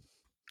Republican?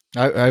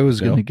 I was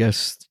going to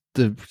guess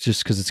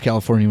just because it's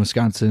California,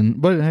 Wisconsin,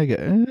 but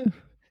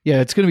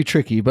it's going to be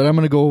tricky. But I'm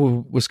going to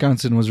go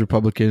Wisconsin was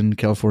Republican,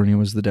 California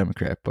was the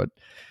Democrat. But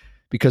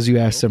because you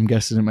asked, I'm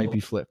guessing it might be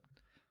flipped.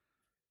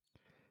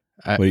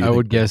 I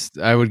would guess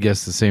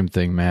the same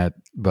thing, Matt,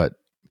 but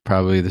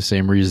probably the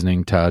same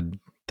reasoning, Todd,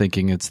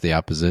 thinking it's the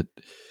opposite.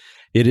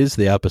 It is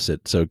the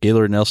opposite. So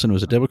Gaylord Nelson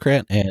was a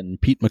Democrat, and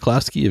Pete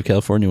McCloskey of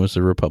California was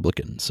a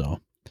Republican. So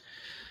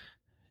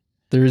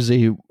there's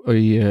a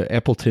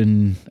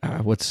Appleton.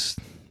 What's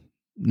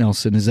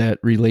Nelson? Is that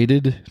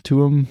related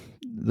to him,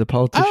 the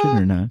politician,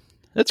 or not?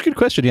 That's a good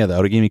question. Yeah, the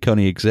Outagamie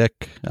County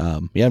exec.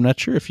 I'm not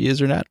sure if he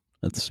is or not.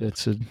 That's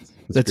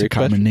a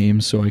common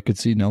name, so I could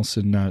see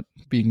Nelson not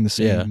being the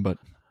same. Yeah. But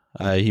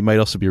he might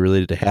also be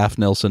related to Half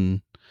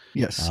Nelson.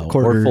 Yes,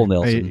 or Full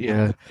Nelson.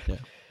 Yeah.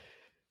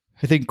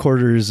 I think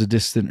Quarter is a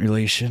distant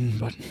relation,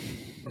 but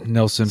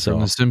Nelson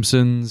from The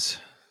Simpsons.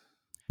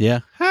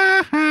 Yeah.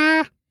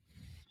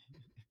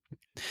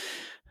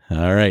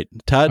 All right,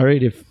 Todd. All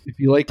right, if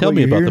you like, tell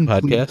me about the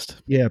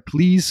podcast.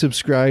 Please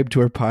subscribe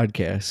to our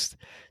podcast.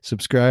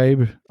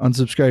 Subscribe,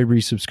 unsubscribe,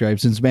 resubscribe.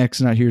 Since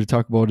Mac's not here to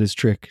talk about his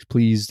trick,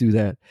 please do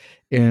that.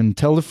 And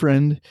tell a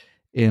friend.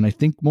 And I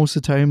think most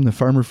of the time, the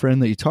farmer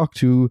friend that you talk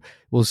to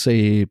will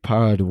say,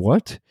 "Pod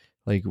what?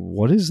 Like,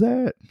 what is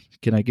that?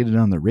 Can I get it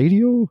on the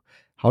radio?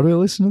 How do I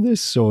listen to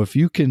this?" So if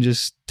you can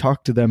just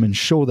talk to them and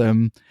show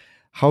them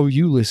how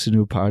you listen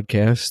to a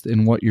podcast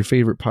and what your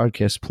favorite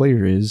podcast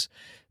player is,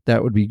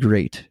 that would be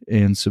great.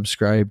 And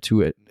subscribe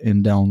to it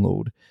and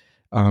download.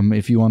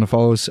 If you want to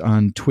follow us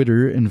on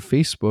Twitter and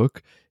Facebook,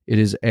 it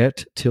is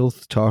at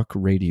Tilth Talk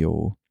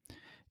Radio.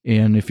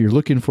 And if you're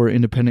looking for an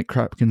independent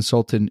crop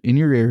consultant in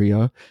your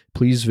area,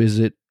 please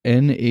visit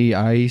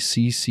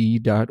naicc.org,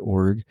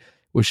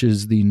 which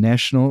is the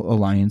National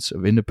Alliance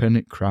of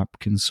Independent Crop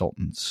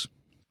Consultants.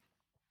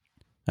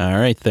 All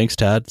right. Thanks,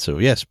 Todd. So,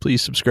 yes,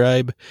 please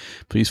subscribe.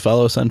 Please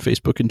follow us on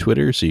Facebook and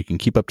Twitter so you can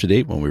keep up to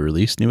date when we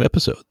release new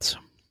episodes.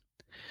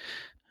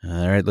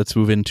 All right. Let's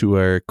move into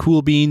our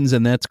Cool Beans,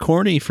 and that's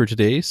corny for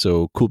today.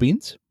 So, Cool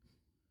Beans?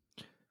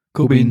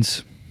 Cool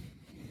beans.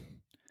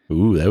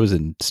 Ooh, that was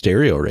in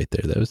stereo right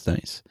there. That was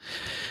nice.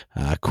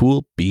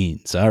 Cool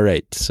Beans. All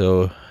right.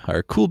 So,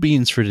 our Cool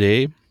Beans for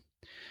today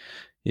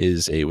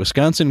is a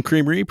Wisconsin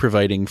creamery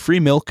providing free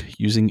milk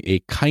using a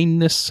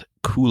kindness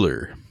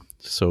cooler.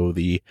 So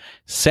the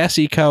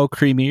Sassy Cow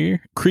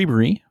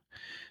Creamery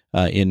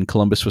in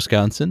Columbus,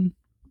 Wisconsin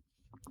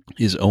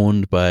is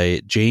owned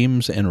by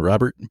James and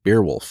Robert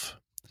Bearwolf.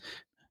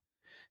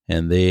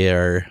 And they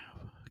are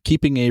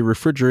keeping a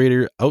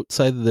refrigerator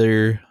outside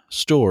their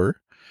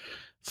store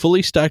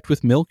fully stocked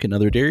with milk and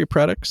other dairy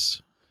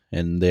products.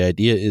 And the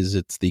idea is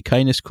it's the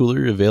kindness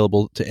cooler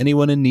available to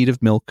anyone in need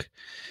of milk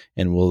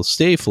and will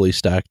stay fully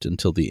stocked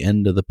until the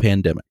end of the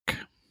pandemic.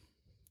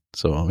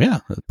 So,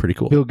 yeah, that's pretty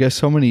cool. Bill, guess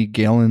how many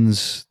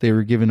gallons they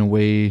were giving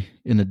away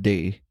in a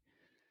day?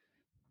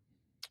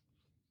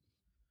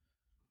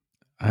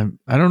 I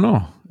don't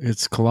know.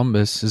 It's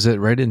Columbus. Is it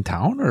right in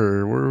town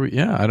or where are we?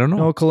 Yeah, I don't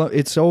know. No,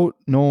 it's out.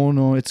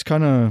 No, it's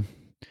kind of,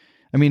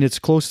 I mean, it's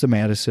close to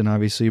Madison,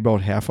 obviously,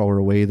 about half hour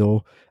away,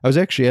 though. I was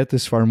actually at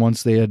this farm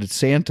once. They had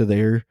Santa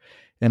there,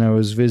 and I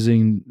was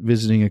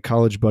visiting a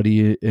college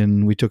buddy,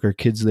 and we took our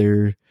kids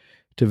there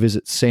to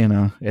visit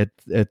Santa at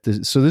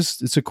the. So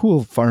it's a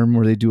cool farm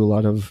where they do a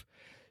lot of,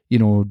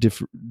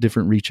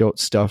 different reach out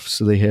stuff.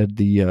 So they had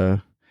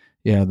the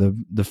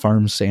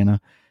farm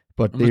Santa,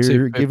 but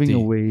they're giving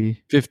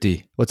away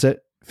 50. What's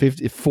that?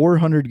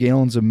 400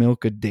 gallons of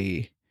milk a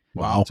day.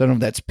 Wow. So I don't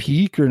know if that's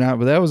peak or not,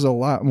 but that was a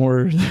lot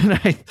more than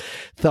I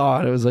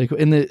thought. It was like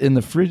in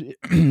the fridge.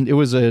 It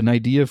was an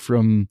idea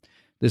from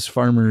this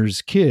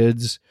farmer's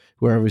kids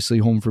who are obviously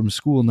home from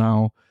school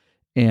now.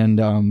 And,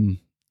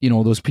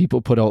 those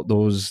people put out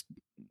those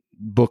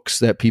books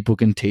that people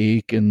can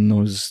take and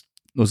those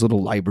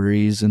little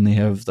libraries, and they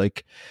have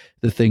like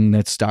the thing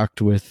that's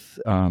stocked with,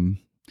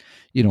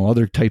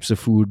 other types of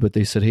food, but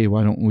they said, hey,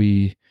 why don't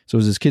we, so it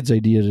was this kid's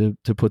idea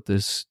to put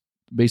this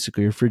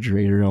basically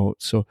refrigerator out.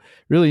 So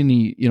really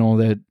neat,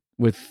 that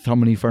with how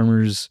many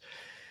farmers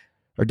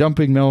are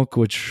dumping milk,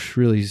 which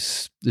really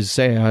is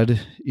sad,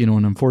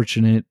 and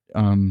unfortunate.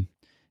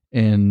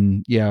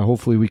 And yeah,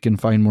 hopefully we can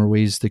find more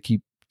ways to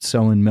keep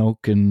selling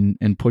milk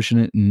and pushing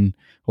it, and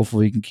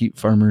hopefully we can keep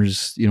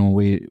farmers,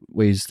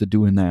 ways to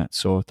doing that.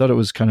 So I thought it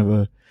was kind of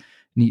a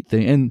neat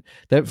thing. And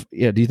that,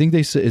 yeah, do you think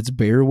they say it's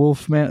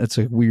Bearwolf, Matt? It's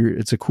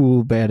a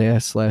cool,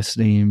 badass last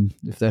name.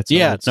 If that's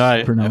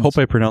I hope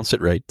I pronounced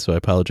it right. So I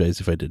apologize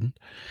if I didn't.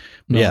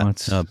 No, yeah,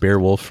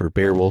 Bearwolf or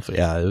Bearwolf.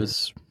 Yeah,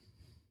 it's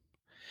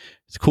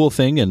a cool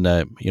thing, and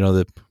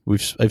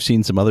I've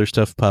seen some other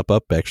stuff pop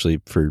up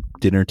actually for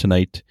dinner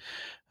tonight.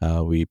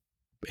 We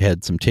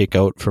had some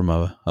takeout from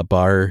a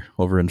bar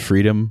over in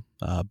Freedom,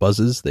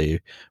 Buzzes. They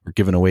were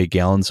giving away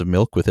gallons of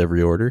milk with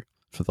every order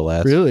for the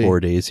last 4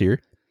 days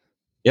here.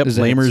 Yep, is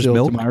that Lamer's still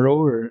milk tomorrow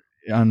or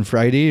on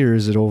Friday, or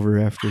is it over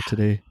after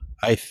today?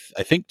 I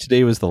think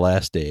today was the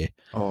last day.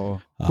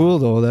 Oh, cool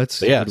though.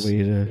 That's a good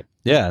way to.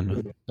 Yeah,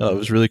 no, it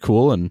was really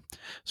cool, and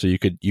so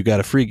you got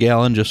a free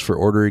gallon just for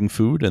ordering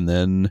food, and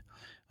then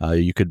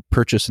you could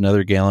purchase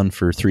another gallon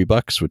for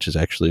 $3, which is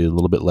actually a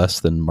little bit less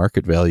than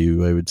market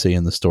value, I would say,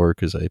 in the store,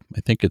 because I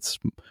think it's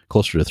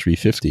closer to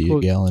 $3.50 a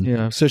gallon.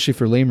 Yeah, especially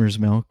for Lamer's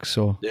milk.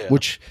 So, yeah.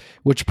 which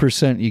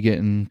percent you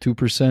getting?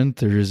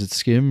 2%, or is it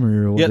skim?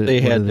 Or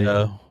they had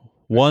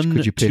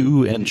 1,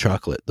 2, and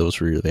chocolate. Those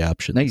were the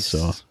options. Nice.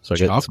 So I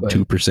got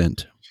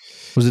 2%.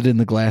 Was it in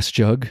the glass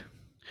jug?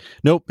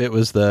 Nope, it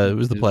was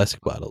the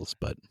plastic bottles.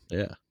 But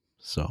yeah,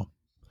 so.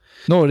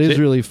 No, it is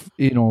really,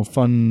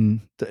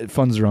 fun.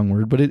 Fun's the wrong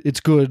word, but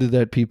it's good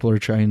that people are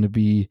trying to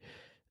be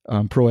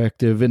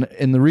proactive.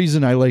 And the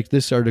reason I like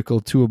this article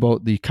too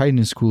about the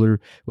kindness cooler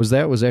was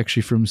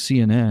actually from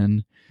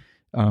CNN,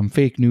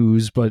 fake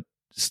news, but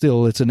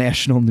still it's a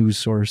national news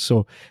source.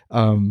 So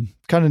kind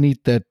of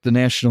neat that the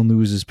national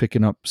news is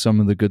picking up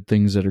some of the good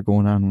things that are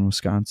going on in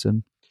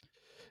Wisconsin.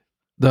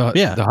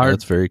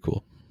 That's very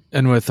cool.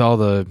 And with all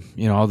the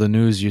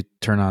news, you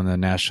turn on the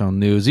national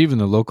news, even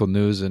the local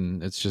news,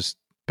 and it's just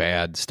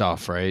bad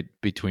stuff, right?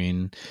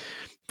 Between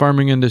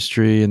farming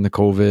industry and the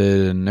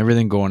COVID and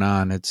everything going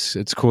on,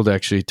 it's cool to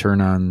actually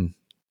turn on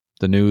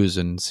the news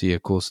and see a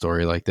cool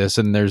story like this.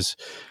 And there's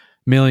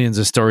millions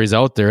of stories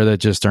out there that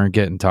just aren't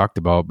getting talked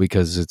about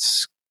because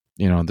it's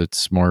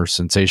that's more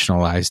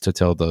sensationalized to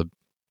tell the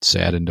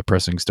sad and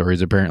depressing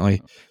stories.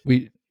 Apparently,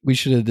 we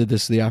should have did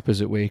this the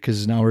opposite way,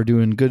 because now we're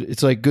doing good.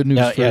 It's like good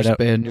news first,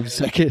 bad news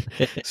second.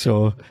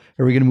 So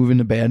are we going to move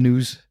into bad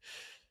news?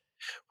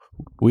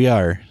 We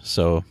are.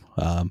 So,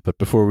 but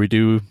before we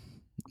do,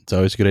 it's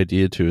always a good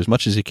idea to, as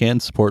much as you can,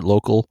 support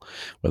local,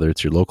 whether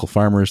it's your local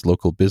farmers,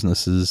 local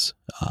businesses,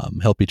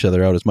 help each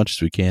other out as much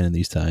as we can in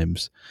these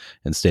times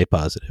and stay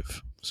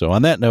positive. So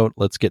on that note,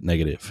 let's get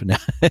negative.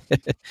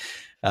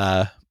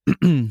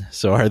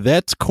 So our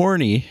That's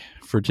Corny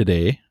for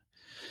today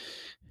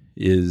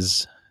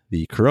is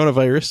the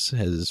coronavirus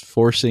is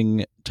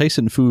forcing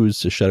Tyson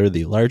Foods to shutter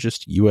the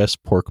largest U.S.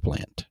 pork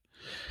plant.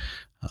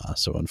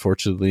 So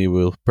unfortunately,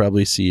 we'll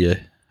probably see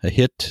a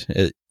hit,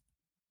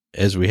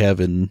 as we have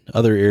in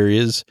other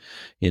areas,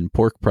 in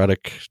pork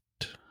product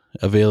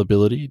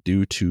availability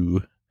due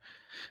to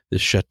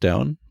this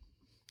shutdown.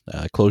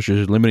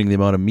 Closures are limiting the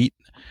amount of meat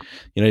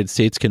the United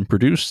States can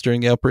produce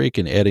during the outbreak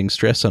and adding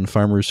stress on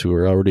farmers who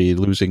are already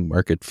losing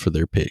market for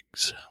their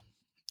pigs.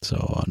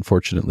 So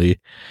unfortunately,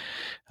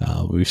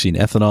 we've seen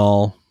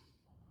ethanol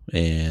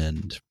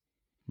and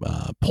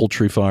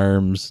poultry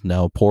farms,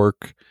 now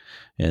pork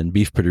and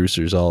beef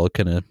producers all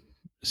kind of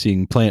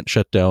seeing plant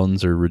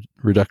shutdowns or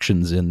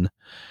reductions in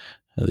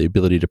the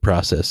ability to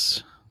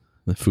process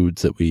the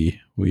foods that we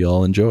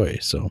all enjoy.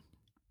 So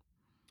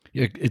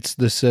yeah,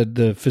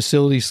 the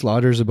facility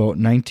slaughters about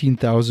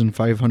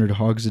 19,500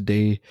 hogs a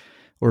day,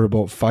 or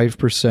about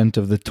 5%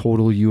 of the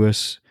total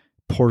U.S.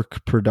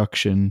 pork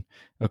production,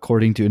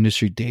 according to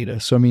industry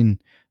data. So, I mean,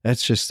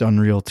 that's just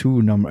unreal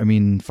too.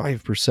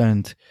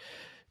 5%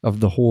 of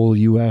the whole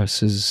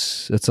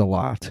U.S. that's a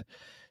lot.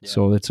 Yeah.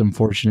 So it's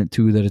unfortunate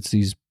too that it's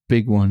these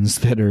big ones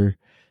that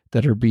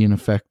are being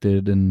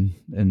affected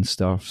and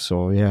stuff.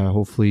 So yeah,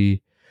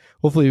 hopefully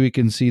we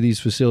can see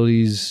these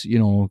facilities,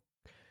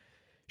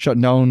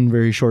 shutting down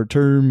very short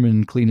term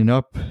and cleaning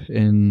up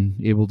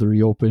and able to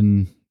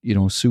reopen,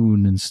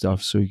 soon and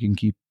stuff, so you can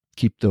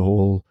keep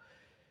the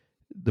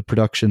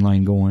production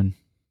line going.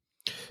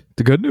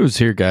 The good news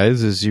here,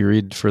 guys, is you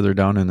read further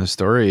down in the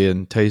story,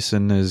 and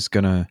Tyson is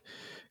going to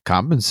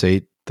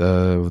compensate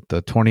the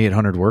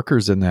 2,800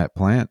 workers in that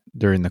plant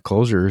during the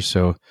closure.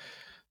 So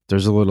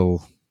there's a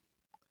little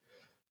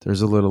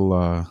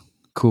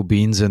cool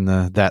beans in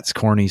the That's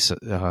Corny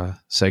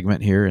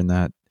segment here in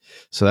that.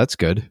 So that's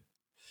good.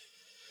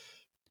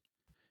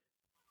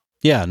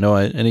 Yeah, no,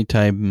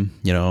 anytime,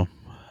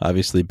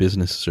 obviously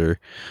businesses are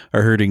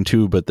hurting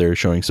too, but they're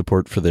showing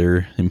support for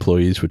their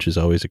employees, which is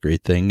always a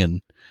great thing.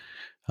 And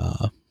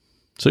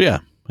so, yeah,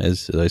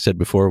 as I said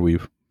before, we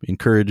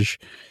encourage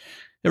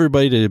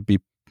everybody to be,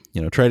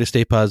 try to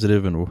stay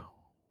positive and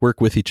work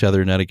with each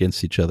other, not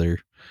against each other.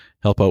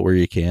 Help out where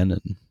you can,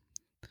 and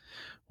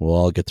we'll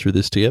all get through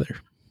this together.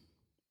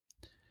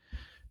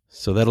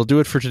 So that'll do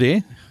it for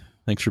today.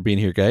 Thanks for being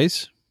here,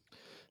 guys.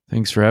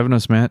 Thanks for having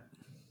us, Matt.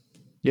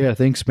 Yeah,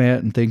 thanks,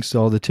 Matt, and thanks to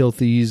all the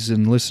Tilthies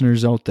and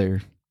listeners out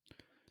there.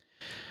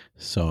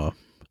 So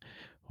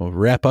we'll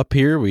wrap up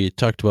here. We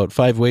talked about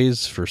 5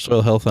 ways for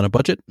soil health on a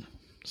budget.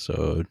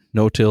 So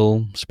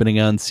no-till, spinning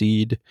on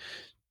seed,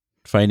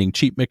 finding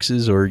cheap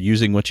mixes, or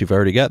using what you've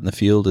already got in the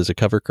field as a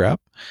cover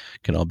crop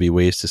can all be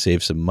ways to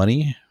save some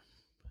money.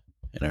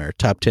 In our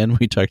top 10,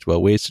 we talked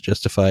about ways to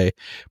justify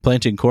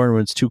planting corn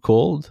when it's too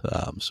cold.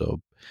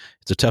 So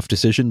it's a tough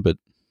decision, but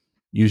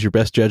use your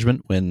best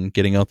judgment when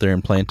getting out there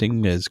and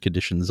planting as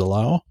conditions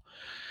allow.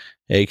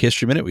 Ag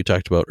History Minute, we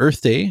talked about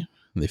Earth Day,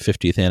 the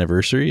 50th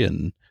anniversary,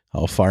 and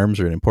how farms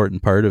are an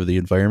important part of the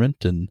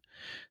environment and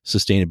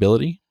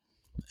sustainability.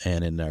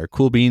 And in our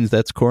Cool Beans,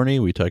 That's Corny,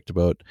 we talked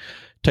about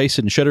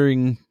Tyson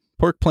shuttering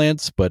pork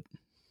plants, but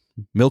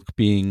milk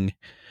being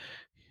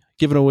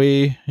given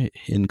away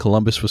in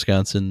Columbus,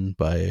 Wisconsin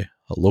by a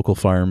local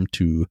farm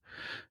to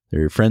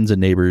their friends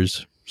and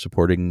neighbors,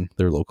 supporting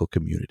their local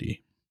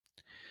community.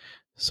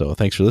 So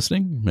thanks for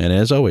listening, and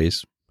as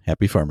always,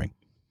 happy farming.